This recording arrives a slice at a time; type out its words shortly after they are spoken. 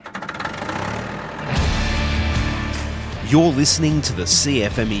You're listening to the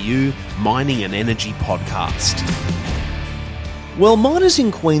CFMEU Mining and Energy Podcast. Well, miners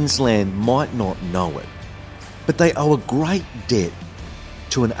in Queensland might not know it, but they owe a great debt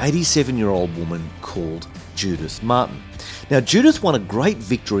to an 87-year-old woman called Judith Martin. Now, Judith won a great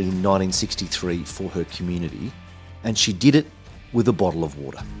victory in 1963 for her community, and she did it with a bottle of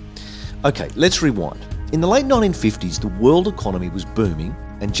water. Okay, let's rewind. In the late 1950s, the world economy was booming,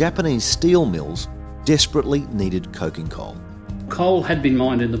 and Japanese steel mills desperately needed coking coal. Coal had been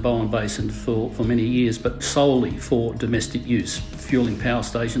mined in the Bowen Basin for many years, but solely for domestic use, fuelling power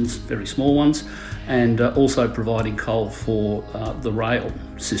stations, very small ones, and also providing coal for the rail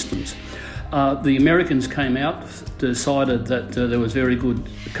systems. The Americans came out, decided that there was very good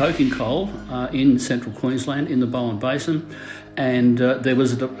coking coal in central Queensland in the Bowen Basin, and there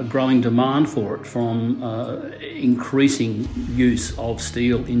was a growing demand for it from increasing use of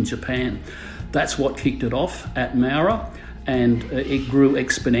steel in Japan. That's what kicked it off at Moura, and it grew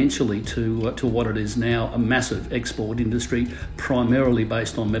exponentially to what it is now, a massive export industry, primarily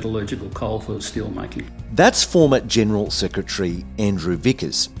based on metallurgical coal for steel making. That's former General Secretary Andrew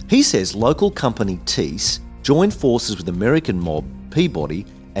Vickers. He says local company Thiess joined forces with American mob Peabody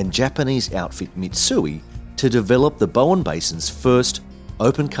and Japanese outfit Mitsui to develop the Bowen Basin's first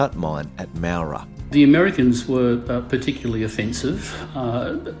open-cut mine at Moura. The Americans were particularly offensive.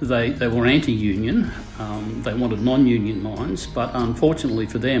 They were anti-union. They wanted non-union mines, but unfortunately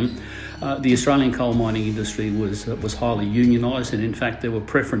for them, the Australian coal mining industry was highly unionised, and in fact there were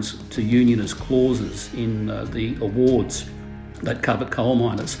preference to unionist clauses in the awards that covered coal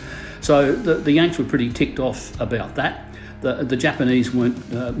miners. So the Yanks were pretty ticked off about that. The Japanese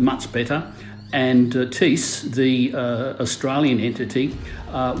weren't much better. And Thiess, the Australian entity,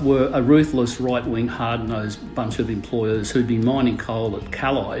 were a ruthless right-wing, hard-nosed bunch of employers who'd been mining coal at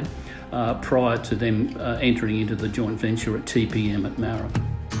Callide prior to them entering into the joint venture at TPM at Moura.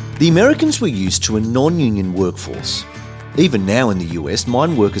 The Americans were used to a non-union workforce. Even now in the US,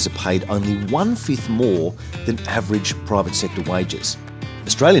 mine workers are paid only 1/5 more than average private sector wages.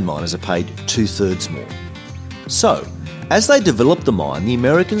 Australian miners are paid 2/3 more. So, as they developed the mine, the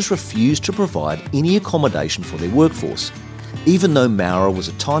Americans refused to provide any accommodation for their workforce, even though Moura was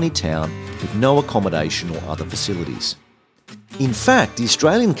a tiny town with no accommodation or other facilities. In fact, the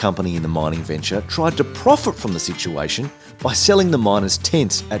Australian company in the mining venture tried to profit from the situation by selling the miners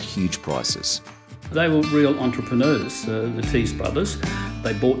tents at huge prices. They were real entrepreneurs, the Thiess brothers.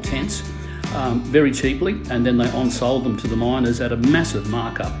 They bought tents very cheaply, and then they on-sold them to the miners at a massive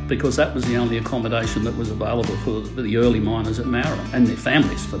markup, because that was the only accommodation that was available for the early miners at Moura, and their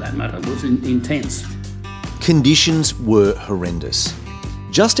families for that matter, was in tents. Conditions were horrendous.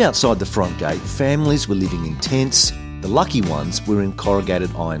 Just outside the front gate, families were living in tents. The lucky ones were in corrugated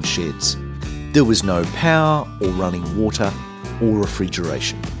iron sheds. There was no power or running water or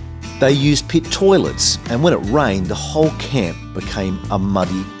refrigeration. They used pit toilets, and when it rained, the whole camp became a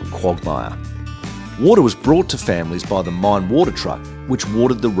muddy quagmire. Water was brought to families by the mine water truck, which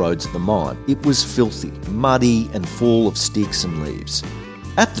watered the roads of the mine. It was filthy, muddy, and full of sticks and leaves.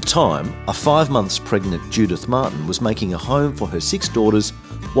 At the time, a 5 months pregnant Judith Martin was making a home for her 6 daughters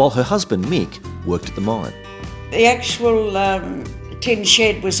while her husband Mick worked at the mine. The actual tin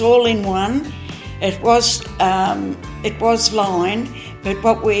shed was all in one. It was lined, but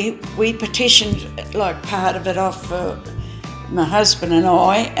what we petitioned like part of it off for my husband and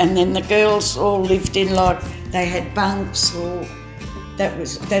I, and then the girls all lived in like they had bunks, or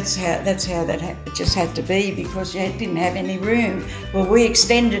that's how that just had to be, because you didn't have any room. Well, we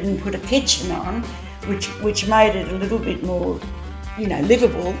extended and put a kitchen on, which made it a little bit more,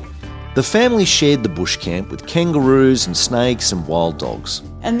 livable. The family shared the bush camp with kangaroos and snakes and wild dogs.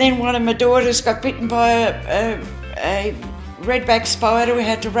 And then one of my daughters got bitten by a redback spider. We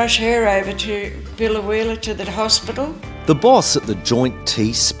had to rush her over to Biloela to the hospital. The boss at the joint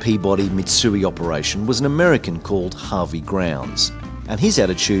Thiess Peabody Mitsui operation was an American called Harvey Grounds, and his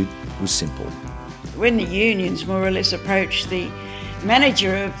attitude was simple. When the unions more or less approached, the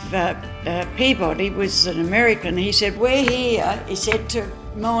manager of Peabody was an American. He said, "We're here," he said, "to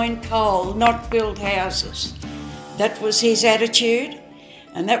mine coal, not build houses." That was his attitude,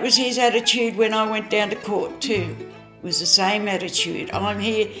 and that was his attitude when I went down to court too. It was the same attitude. I'm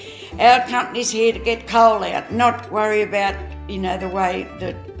here, our company's here to get coal out, not worry about, the way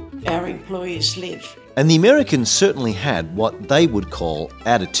that our employees live. And the Americans certainly had what they would call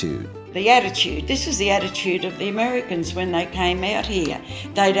attitude. The attitude, this is the attitude of the Americans when they came out here.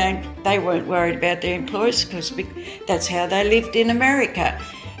 They weren't worried about their employees, because that's how they lived in America.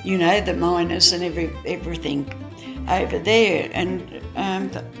 The miners and everything. over there, and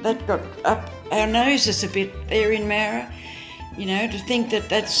that got up our noses a bit there in Mara, to think that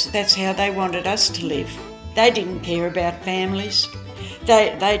that's how they wanted us to live. They didn't care about families.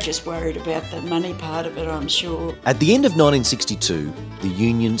 They just worried about the money part of it, I'm sure. At the end of 1962, the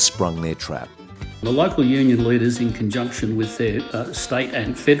union sprung their trap. The local union leaders, in conjunction with their state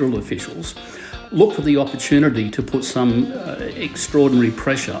and federal officials, looked for the opportunity to put some extraordinary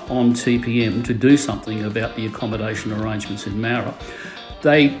pressure on TPM to do something about the accommodation arrangements in Mara.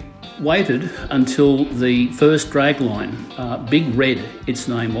 They waited until the first dragline, Big Red its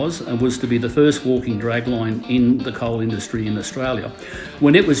name was, and was to be the first walking dragline in the coal industry in Australia.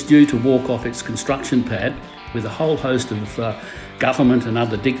 When it was due to walk off its construction pad with a whole host of government and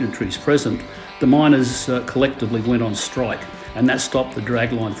other dignitaries present, the miners collectively went on strike, and that stopped the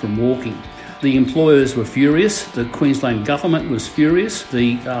dragline from walking. The employers were furious, the Queensland government was furious,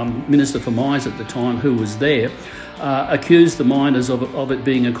 the Minister for Mines at the time, who was there, accused the miners of it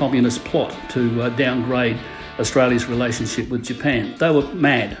being a communist plot to downgrade Australia's relationship with Japan. They were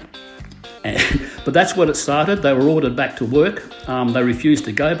mad. But that's what it started. They were ordered back to work. They refused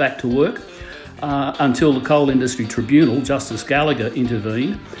to go back to work until the Coal Industry Tribunal, Justice Gallagher,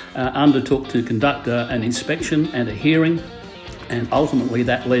 intervened, undertook to conduct an inspection and a hearing, and ultimately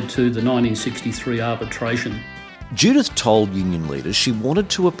that led to the 1963 arbitration. Judith told union leaders she wanted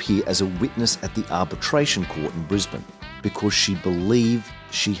to appear as a witness at the arbitration court in Brisbane because she believed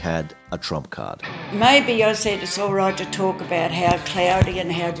she had a trump card. Maybe I said it's all right to talk about how cloudy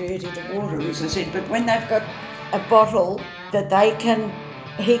and how dirty the water is, I said, but when they've got a bottle that the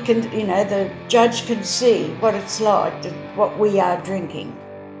judge can see what it's like, what we are drinking.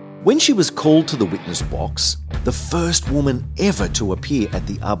 When she was called to the witness box, the first woman ever to appear at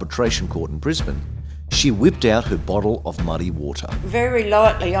the arbitration court in Brisbane, she whipped out her bottle of muddy water. Very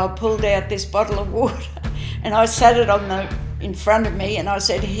lightly, I pulled out this bottle of water and I sat it in front of me, and I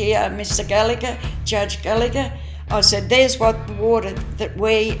said, "Here, Mr. Gallagher, Judge Gallagher," I said, "there's what the water that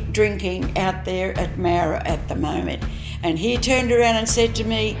we're drinking out there at Mara at the moment." And he turned around and said to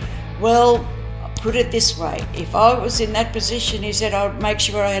me, "Well, put it this way, if I was in that position," he said, "I'd make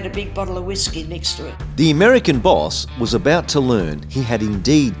sure I had a big bottle of whiskey next to it." The American boss was about to learn he had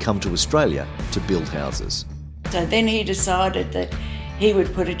indeed come to Australia to build houses. So then he decided that he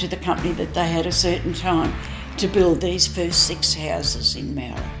would put it to the company that they had a certain time to build these first 6 houses in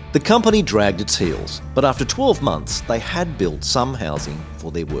Mara. The company dragged its heels, but after 12 months, they had built some housing for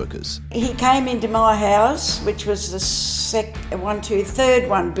their workers. He came into my house, which was the third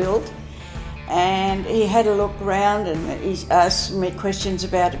one built, and he had a look around and he asked me questions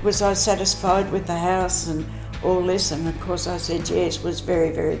about it. Was I satisfied with the house and all this? And of course I said yes, it was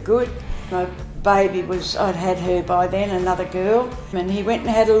very, very good. My baby I'd had her by then, another girl, and he went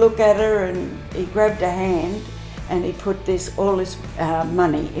and had a look at her and he grabbed a hand and he put all this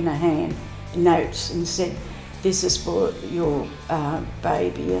money in a hand, notes, and said, "This is for your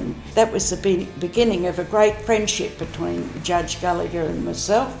baby." And that was the beginning of a great friendship between Judge Gallagher and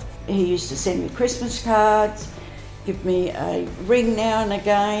myself. He used to send me Christmas cards, give me a ring now and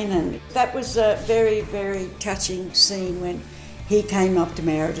again, and that was a very, very touching scene when he came up to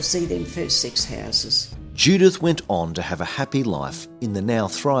Mara to see them first 6 houses. Judith went on to have a happy life in the now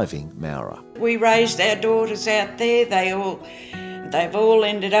thriving Mara. We raised our daughters out there. They've all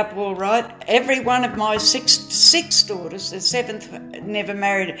ended up all right. Every one of my six daughters, the 7th never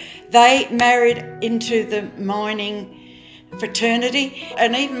married. They married into the mining fraternity,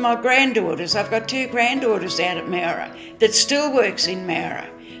 and even my granddaughters. I've got 2 granddaughters out at Mara that still works in Mara,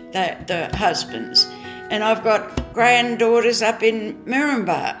 the husbands, and I've got granddaughters up in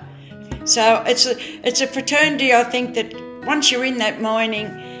Murrumba. So it's a fraternity, I think, that once you're in that mining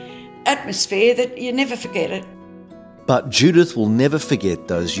atmosphere, that you never forget it. But Judith will never forget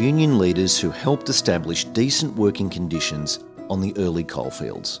those union leaders who helped establish decent working conditions on the early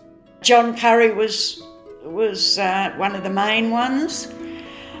coalfields. John Curry was one of the main ones.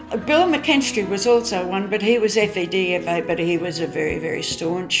 Bill McKinstry was also one, but he was FEDFA, but he was a very, very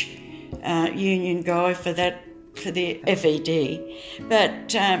staunch union guy for the FED. But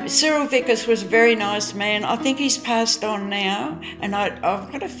Cyril Vickers was a very nice man. I think he's passed on now, and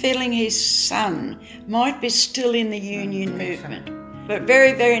I've got a feeling his son might be still in the union movement. But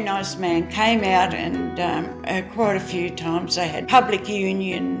very, very nice man. Came out and quite a few times they had public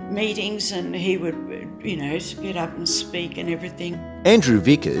union meetings, and he would, get up and speak and everything. Andrew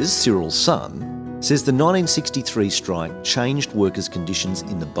Vickers, Cyril's son, says the 1963 strike changed workers' conditions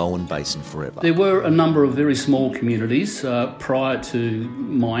in the Bowen Basin forever. There were a number of very small communities prior to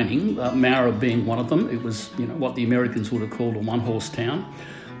mining, Mara being one of them. It was what the Americans would have called a one-horse town.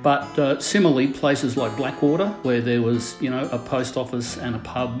 But similarly, places like Blackwater, where there was, a post office and a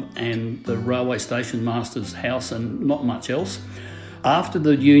pub and the railway station master's house and not much else. After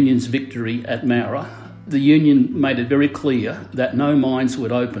the Union's victory at Moura, the Union made it very clear that no mines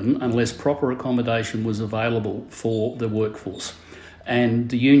would open unless proper accommodation was available for the workforce. And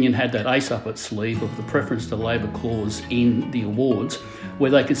the Union had that ace up its sleeve of the preference to labour clause in the awards,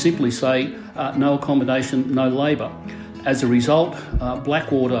 where they could simply say, no accommodation, no labour. As a result,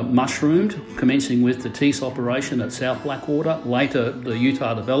 Blackwater mushroomed, commencing with the Tees operation at South Blackwater, later the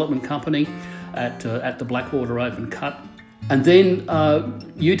Utah Development Company at the Blackwater Open Cut. And then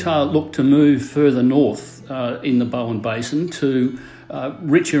Utah looked to move further north in the Bowen Basin to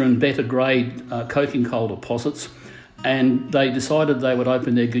richer and better grade coking coal deposits, and they decided they would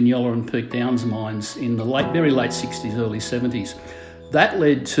open their Gunyola and Peak Downs mines in the very late 60s, early 70s. That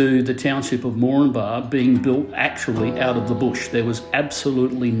led to the township of Moranbah being built actually out of the bush. There was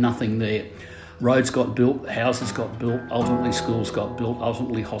absolutely nothing there. Roads got built, houses got built, ultimately schools got built,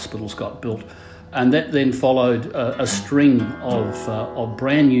 ultimately hospitals got built. And that then followed a string of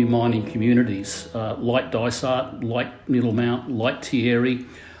brand new mining communities like Dysart, like Middlemount, like Thierry,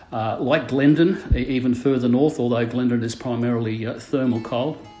 like Glendon, even further north, although Glendon is primarily thermal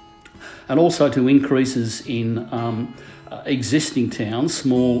coal. And also to increases in existing towns,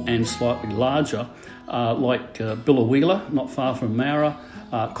 small and slightly larger, like Biloela, not far from Moura,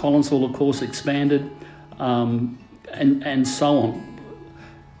 Collinsville, of course, expanded, and so on.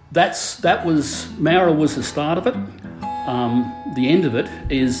 Moura was the start of it. The end of it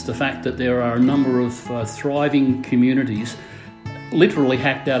is the fact that there are a number of thriving communities literally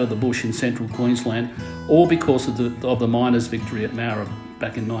hacked out of the bush in central Queensland, all because of the miners' victory at Moura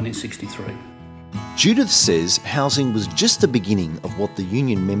back in 1963. Judith says housing was just the beginning of what the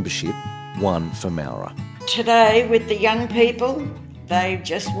union membership won for Moura. Today, with the young people, they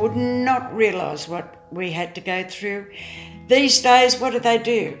just would not realise what we had to go through. These days, what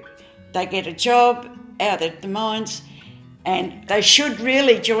do? They get a job out at the mines, and they should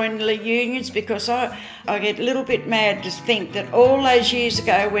really join the unions, because I get a little bit mad to think that all those years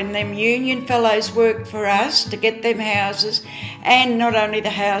ago, when them union fellows worked for us to get them houses, and not only the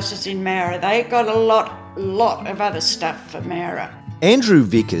houses in Moura, they got a lot of other stuff for Moura. Andrew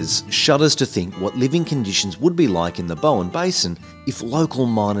Vickers shudders to think what living conditions would be like in the Bowen Basin if local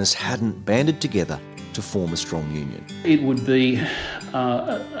miners hadn't banded together to form a strong union. It would be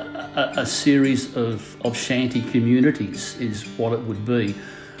a series of shanty communities is what it would be,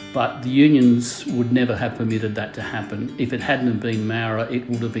 but the unions would never have permitted that to happen. If it hadn't been Moura, it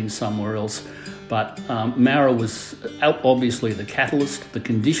would have been somewhere else. But Moura was obviously the catalyst. The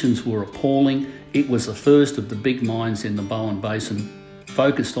conditions were appalling. It was the first of the big mines in the Bowen Basin,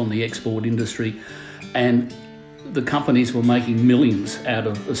 focused on the export industry, and the companies were making millions out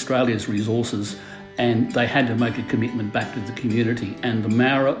of Australia's resources, and they had to make a commitment back to the community. And the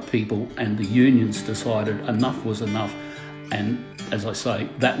Moura people and the unions decided enough was enough, and as I say,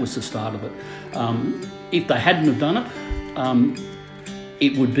 that was the start of it. If they hadn't have done it,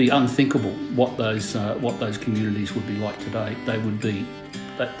 it would be unthinkable what those communities would be like today. They would be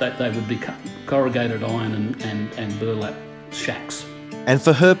corrugated iron and burlap shacks. And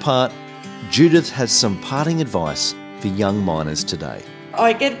for her part, Judith has some parting advice for young miners today.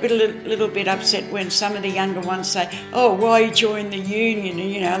 I get a little bit upset when some of the younger ones say, oh, why join the union?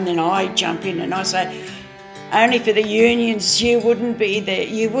 And then I jump in and I say, only for the unions you wouldn't be there.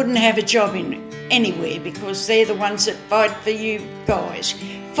 You wouldn't have a job in anywhere, because they're the ones that fight for you guys.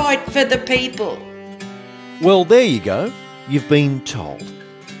 Fight for the people. Well, there you go. You've been told.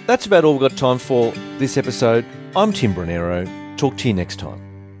 That's about all we've got time for this episode. I'm Tim Brunero. Talk to you next time.